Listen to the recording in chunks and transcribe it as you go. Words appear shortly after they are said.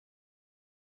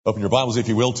Open your Bibles, if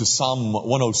you will, to Psalm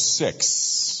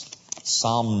 106.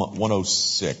 Psalm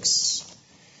 106.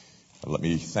 Let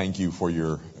me thank you for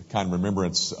your kind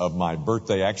remembrance of my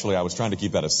birthday. Actually, I was trying to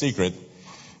keep that a secret.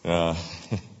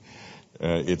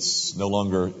 It's no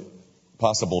longer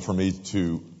possible for me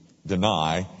to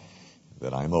deny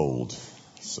that I'm old.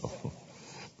 So,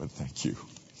 but thank you.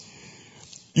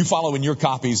 You follow in your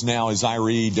copies now as I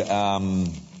read,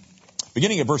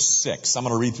 beginning at verse 6. I'm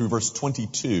going to read through verse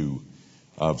 22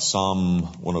 of Psalm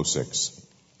 106.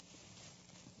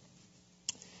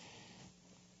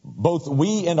 Both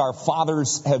we and our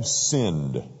fathers have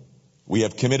sinned. We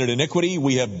have committed iniquity.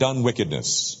 We have done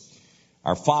wickedness.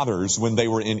 Our fathers, when they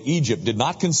were in Egypt, did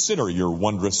not consider your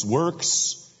wondrous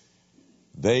works.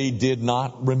 They did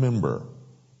not remember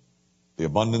the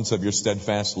abundance of your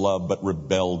steadfast love, but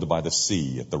rebelled by the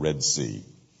sea at the Red Sea.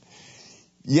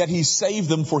 Yet he saved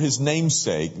them for his name's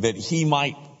sake, that he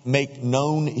might make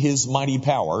known his mighty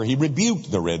power. He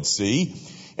rebuked the Red Sea,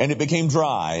 and it became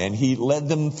dry, and he led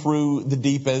them through the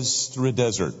deep as through a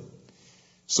desert.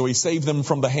 So he saved them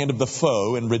from the hand of the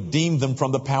foe, and redeemed them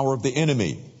from the power of the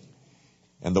enemy.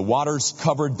 And the waters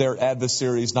covered their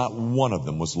adversaries, not one of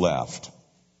them was left.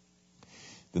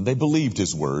 Then they believed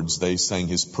his words, they sang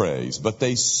his praise, but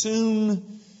they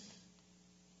soon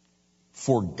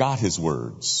forgot his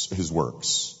words, his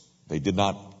works. They did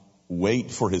not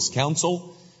wait for his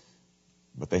counsel,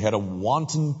 but they had a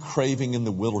wanton craving in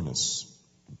the wilderness,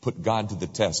 and put God to the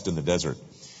test in the desert.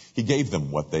 He gave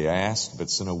them what they asked, but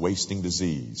sent a wasting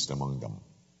disease among them.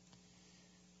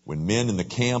 When men in the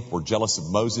camp were jealous of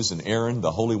Moses and Aaron,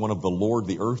 the Holy One of the Lord,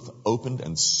 the earth opened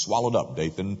and swallowed up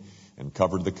Dathan and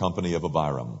covered the company of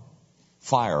Abiram.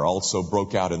 Fire also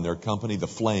broke out in their company. The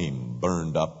flame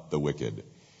burned up the wicked.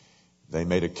 They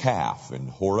made a calf in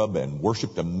Horeb and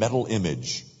worshipped a metal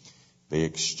image. They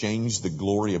exchanged the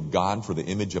glory of God for the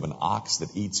image of an ox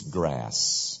that eats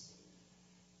grass.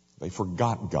 They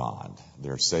forgot God,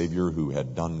 their Savior, who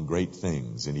had done great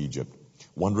things in Egypt,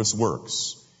 wondrous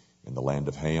works in the land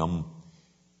of Ham,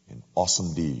 and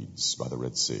awesome deeds by the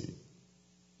Red Sea.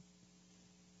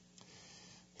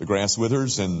 The grass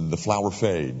withers and the flower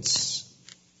fades,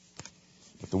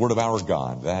 but the word of our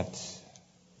God, that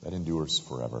endures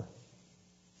forever.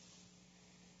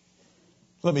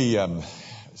 Let me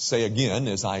say again,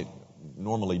 as I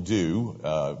normally do,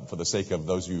 for the sake of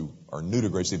those who are new to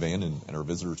Gracie Van and are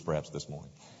visitors perhaps this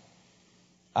morning.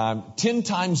 10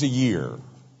 times a year,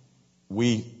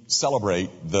 we celebrate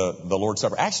the Lord's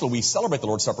Supper. Actually, we celebrate the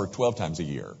Lord's Supper 12 times a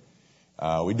year.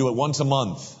 We do it once a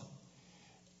month.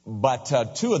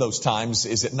 But 2 of those times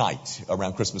is at night,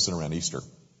 around Christmas and around Easter.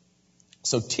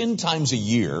 So 10 times a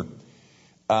year,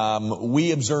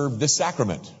 we observe this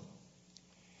sacrament.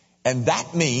 And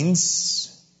that means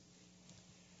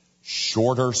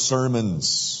shorter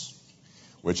sermons,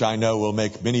 which I know will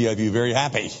make many of you very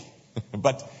happy.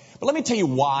 But let me tell you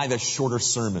why the shorter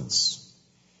sermons.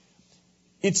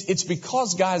 It's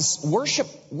because, guys,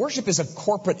 worship is a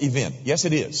corporate event. Yes,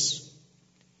 it is.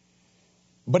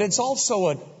 But it's also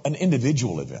an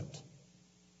individual event.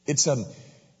 It's a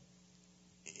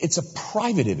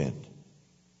private event.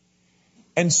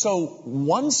 And so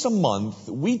once a month,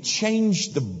 we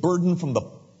change the burden from the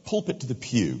pulpit to the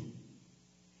pew.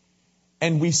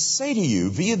 And we say to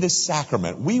you, via this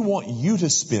sacrament, we want you to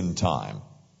spend time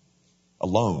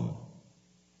alone,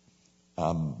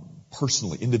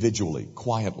 personally, individually,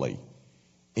 quietly,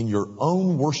 in your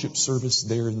own worship service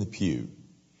there in the pew.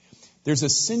 There's a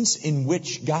sense in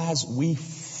which, guys, we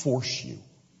force you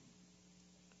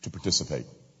to participate.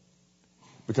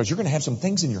 Because you're going to have some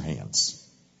things in your hands.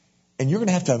 And you're going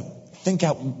to have to think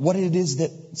out what it is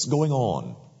that's going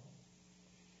on.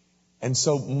 And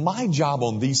so my job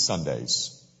on these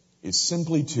Sundays is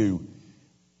simply to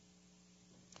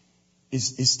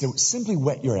simply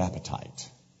whet your appetite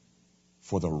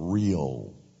for the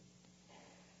real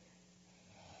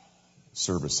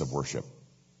service of worship,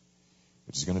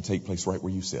 which is going to take place right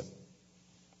where you sit.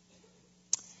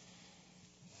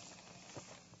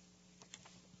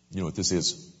 You know what this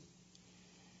is?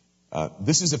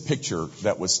 This is a picture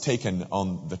that was taken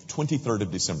on the 23rd of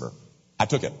December. I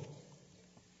took it.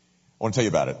 I want to tell you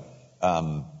about it.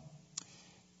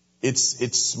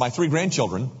 It's my 3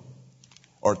 grandchildren,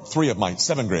 or 3 of my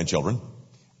 7 grandchildren.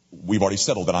 We've already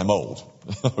settled that I'm old.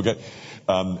 Okay.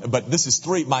 But this is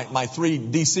my 3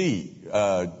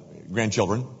 DC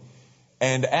grandchildren.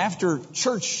 And after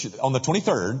church on the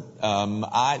 23rd,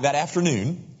 that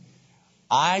afternoon,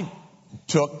 I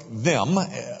took them,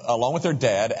 along with their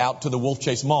dad, out to the Wolf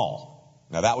Chase Mall.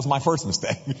 Now, that was my first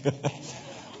mistake.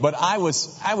 But I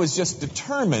was just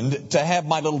determined to have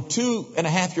my little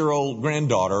 2.5-year-old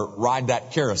granddaughter ride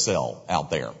that carousel out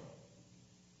there.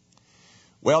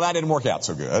 Well, that didn't work out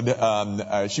so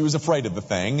good. She was afraid of the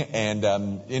thing and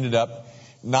ended up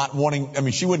not wanting,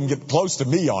 she wouldn't get close to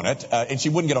me on it, and she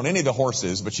wouldn't get on any of the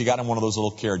horses, but she got in one of those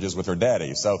little carriages with her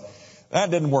daddy. So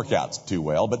that didn't work out too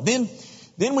well. But then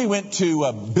we went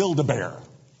to Build-A-Bear.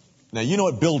 Now, you know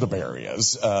what Build-A-Bear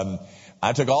is.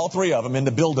 I took all 3 of them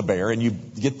into Build-A-Bear, and you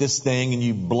get this thing, and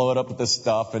you blow it up with this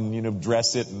stuff, and,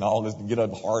 dress it and all this, get a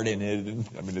heart in it.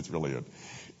 And, it's really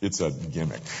it's a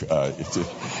gimmick.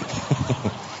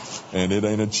 And it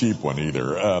ain't a cheap one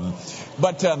either.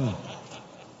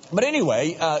 But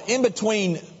anyway, in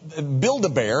between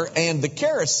Build-A-Bear and the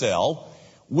carousel,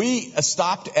 we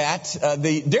stopped at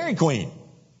the Dairy Queen.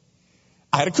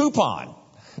 I had a coupon,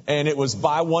 and it was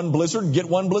buy one Blizzard, get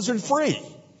one Blizzard free.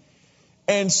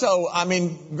 And so,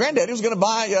 Granddaddy was going to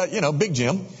buy, Big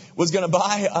Jim was going to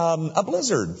buy a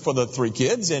Blizzard for the 3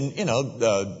 kids. And,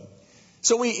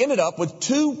 so we ended up with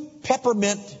 2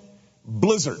 peppermint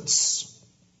Blizzards.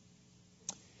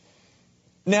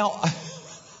 Now,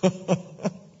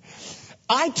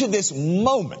 I, to this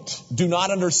moment, do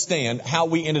not understand how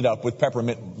we ended up with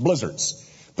peppermint Blizzards,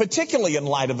 particularly in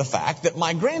light of the fact that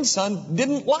my grandson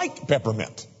didn't like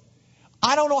peppermint.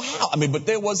 I don't know how. But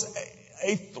there was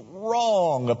a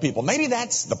throng of people. Maybe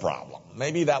that's the problem.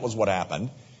 Maybe that was what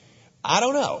happened. I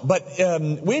don't know. But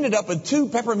we ended up with 2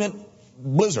 peppermint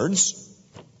Blizzards.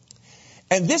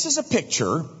 And this is a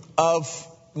picture of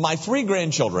my 3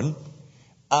 grandchildren.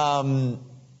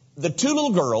 The 2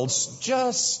 little girls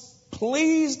just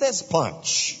pleased as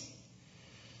punch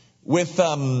with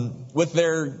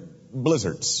their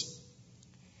Blizzards.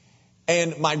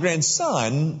 And my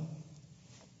grandson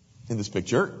in this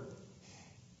picture,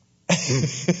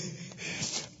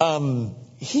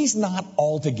 he's not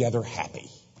altogether happy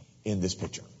in this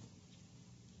picture.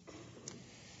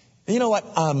 And you know what?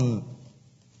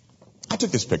 I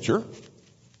took this picture.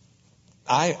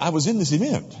 I was in this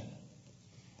event.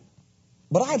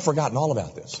 But I had forgotten all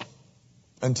about this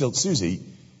until Susie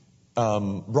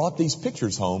brought these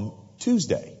pictures home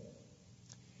Tuesday.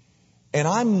 And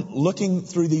I'm looking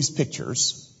through these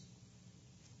pictures,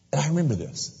 and I remember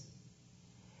this.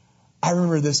 I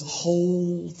remember this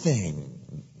whole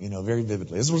thing, very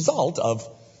vividly as a result of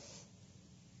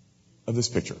this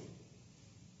picture.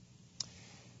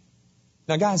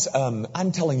 Now, guys,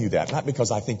 I'm telling you that not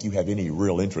because I think you have any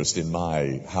real interest in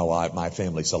how my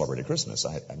family celebrated Christmas.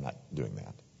 I'm not doing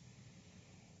that.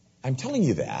 I'm telling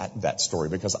you that story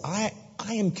because I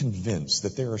am convinced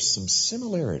that there are some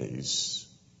similarities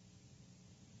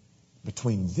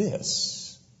between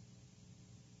this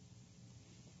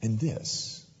and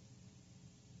this.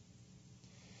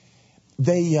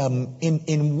 They,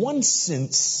 in one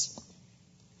sense,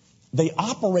 they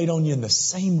operate on you in the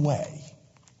same way.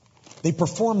 They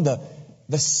perform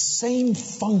the same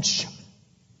function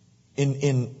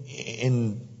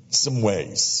in some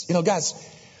ways. Guys,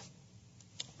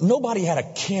 nobody had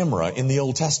a camera in the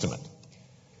Old Testament.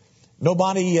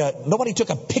 Nobody took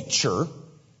a picture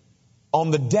on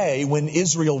the day when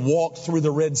Israel walked through the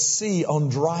Red Sea on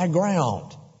dry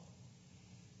ground.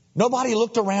 Nobody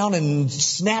looked around and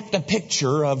snapped a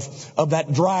picture of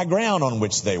that dry ground on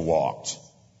which they walked.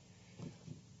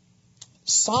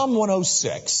 Psalm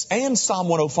 106 and Psalm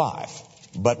 105,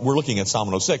 but we're looking at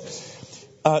Psalm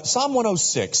 106. Psalm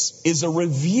 106 is a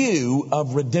review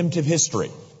of redemptive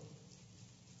history.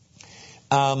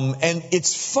 And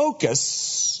its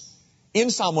focus in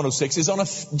Psalm 106 is on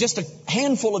just a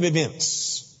handful of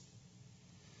events.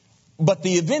 But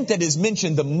the event that is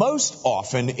mentioned the most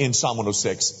often in Psalm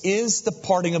 106 is the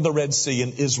parting of the Red Sea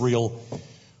and Israel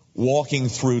walking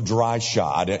through dry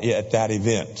shod at that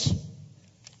event.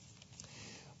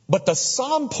 But the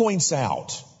psalm points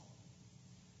out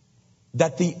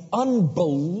that the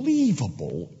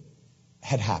unbelievable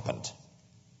had happened.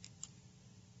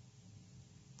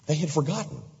 They had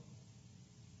forgotten.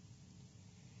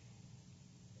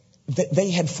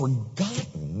 They had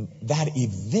forgotten that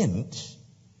event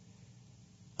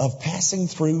of passing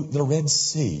through the Red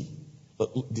Sea.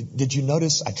 Did you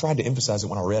notice? I tried to emphasize it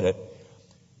when I read it.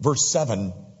 Verse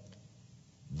 7,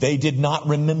 they did not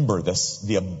remember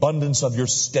the abundance of your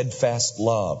steadfast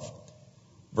love.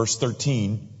 Verse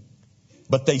 13,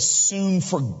 but they soon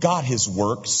forgot his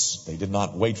works. They did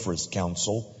not wait for his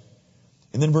counsel.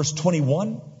 And then verse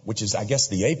 21, which is, I guess,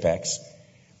 the apex,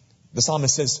 the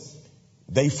psalmist says,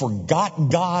 they forgot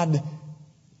God,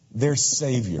 their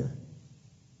Savior.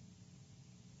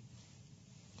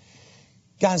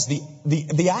 Guys,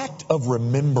 the act of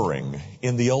remembering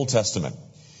in the Old Testament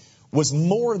was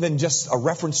more than just a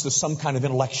reference to some kind of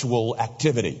intellectual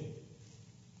activity.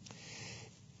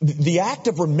 The act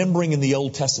of remembering in the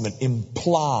Old Testament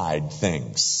implied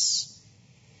things.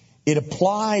 It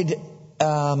applied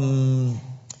the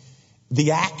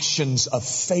actions of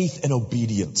faith and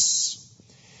obedience.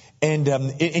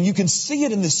 And you can see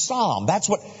it in this psalm. That's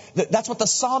what the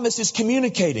psalmist is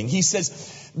communicating. He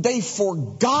says, they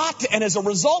forgot, and as a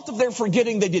result of their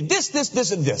forgetting, they did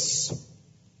this, and this.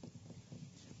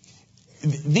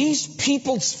 These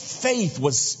people's faith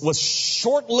was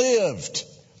short-lived,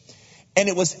 and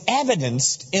it was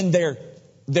evidenced in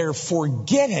their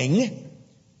forgetting,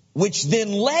 which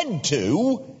then led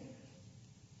to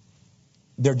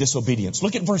their disobedience.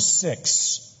 Look at verse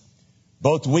 6.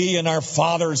 Both we and our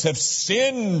fathers have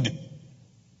sinned.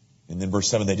 And then verse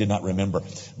 7, they did not remember.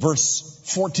 Verse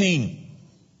 14.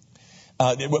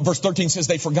 Verse 13 says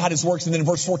they forgot his works. And then in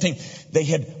verse 14, they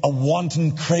had a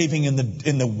wanton craving in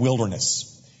the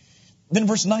wilderness. Then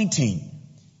verse 19,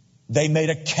 they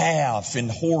made a calf in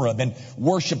Horeb and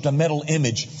worshipped a metal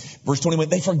image. Verse 21,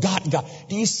 they forgot God.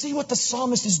 Do you see what the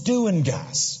psalmist is doing,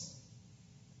 guys?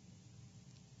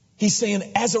 He's saying,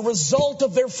 as a result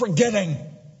of their forgetting,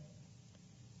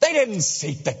 they didn't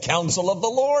seek the counsel of the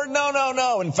Lord.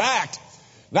 No. In fact,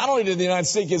 not only did they not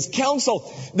seek his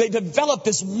counsel, they developed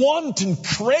this wanton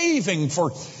craving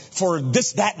for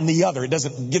this, that, and the other. It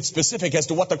doesn't get specific as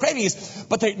to what the craving is,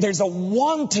 but there's a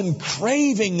wanton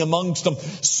craving amongst them.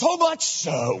 So much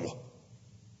so,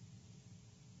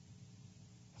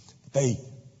 they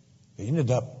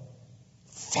ended up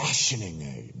fashioning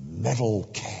a metal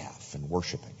calf and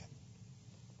worshiping it.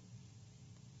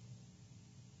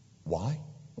 Why?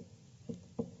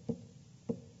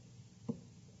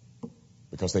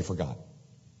 Because they forgot.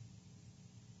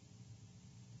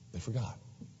 They forgot.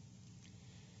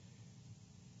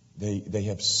 They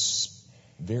have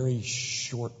very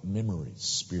short memories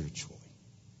spiritually.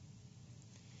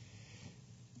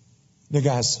 Now,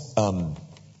 guys,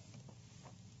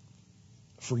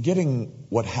 forgetting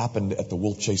what happened at the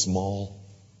Wolf Chase Mall,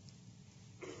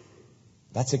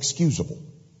 that's excusable.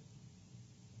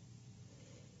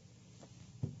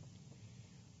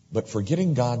 But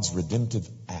forgetting God's redemptive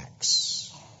acts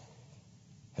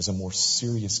has a more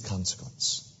serious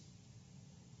consequence.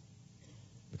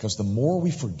 Because the more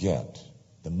we forget,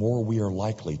 the more we are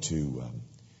likely to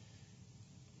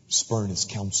spurn his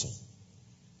counsel,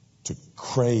 to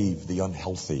crave the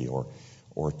unhealthy,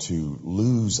 or to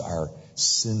lose our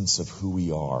sense of who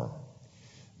we are.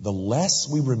 The less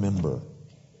we remember,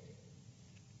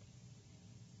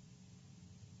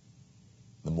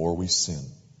 the more we sin.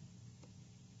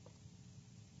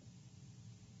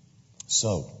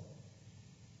 So,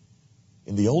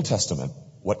 in the Old Testament,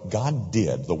 what God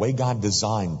did, the way God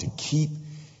designed to keep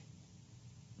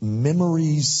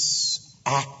memories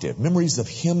active, memories of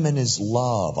him and his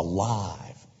love alive,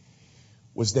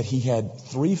 was that he had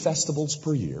 3 festivals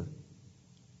per year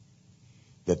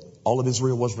that all of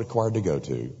Israel was required to go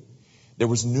to. There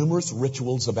was numerous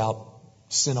rituals about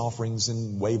sin offerings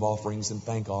and wave offerings and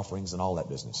thank offerings and all that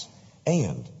business.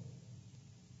 And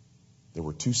there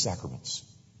were 2 sacraments,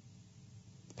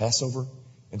 Passover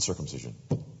and circumcision.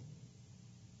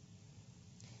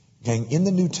 Gang, in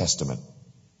the New Testament,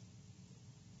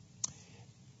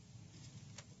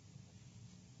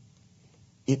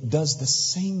 it does the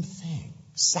same thing.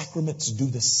 Sacraments do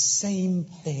the same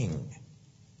thing.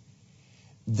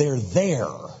 They're there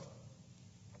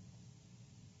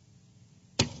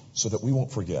so that we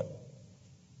won't forget.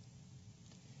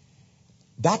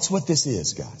 That's what this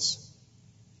is, guys.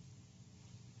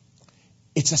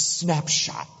 It's a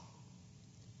snapshot.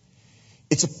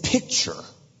 It's a picture.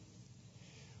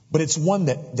 But it's one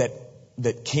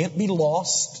that can't be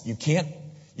lost. You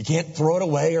can't throw it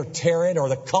away or tear it or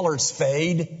the colors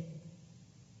fade.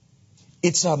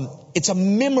 It's a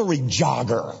memory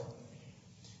jogger.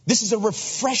 This is a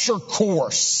refresher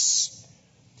course.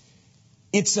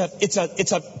 It's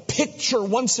a picture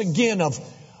once again of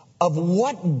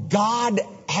what God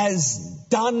has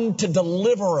done to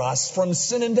deliver us from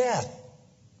sin and death.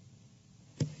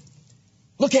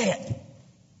 Look at it.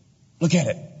 Look at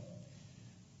it.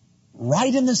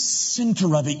 Right in the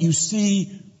center of it, you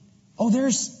see,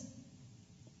 there's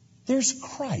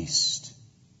Christ.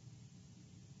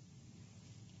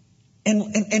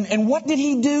 And what did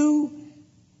he do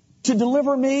to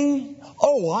deliver me?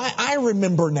 Oh, I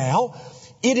remember now.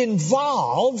 It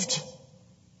involved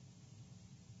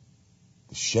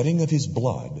the shedding of his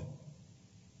blood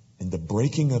and the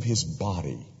breaking of his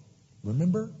body.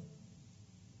 Remember?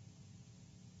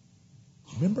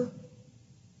 Remember?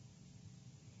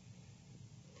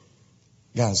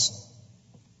 Guys,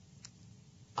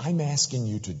 I'm asking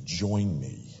you to join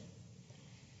me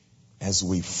as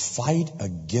we fight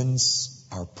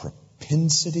against our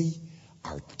propensity,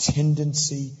 our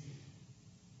tendency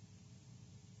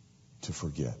to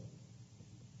forget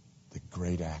the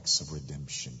great acts of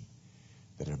redemption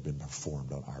that have been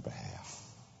performed on our behalf.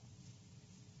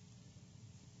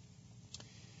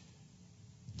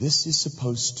 This is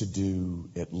supposed to do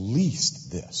at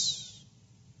least this.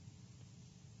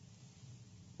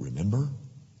 Remember,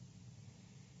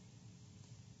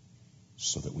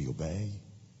 so that we obey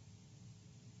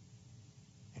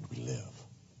and we live.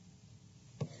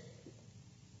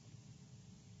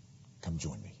 Come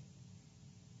join me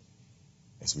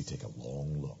as we take a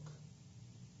long look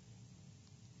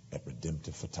at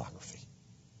redemptive photography.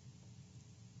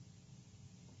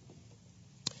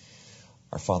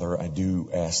 Our Father, I do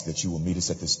ask that you will meet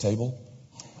us at this table.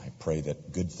 I pray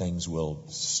that good things will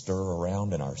stir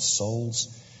around in our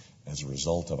souls as a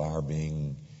result of our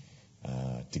being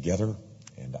together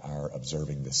and our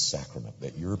observing this sacrament,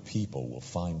 that your people will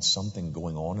find something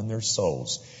going on in their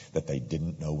souls that they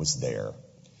didn't know was there,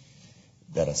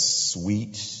 that a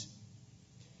sweet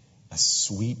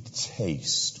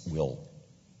taste will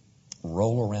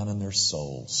roll around in their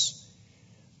souls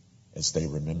as they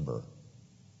remember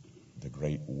the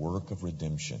great work of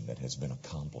redemption that has been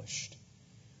accomplished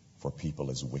for people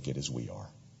as wicked as we are.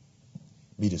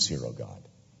 Meet us here, O God,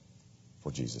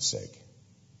 for Jesus' sake.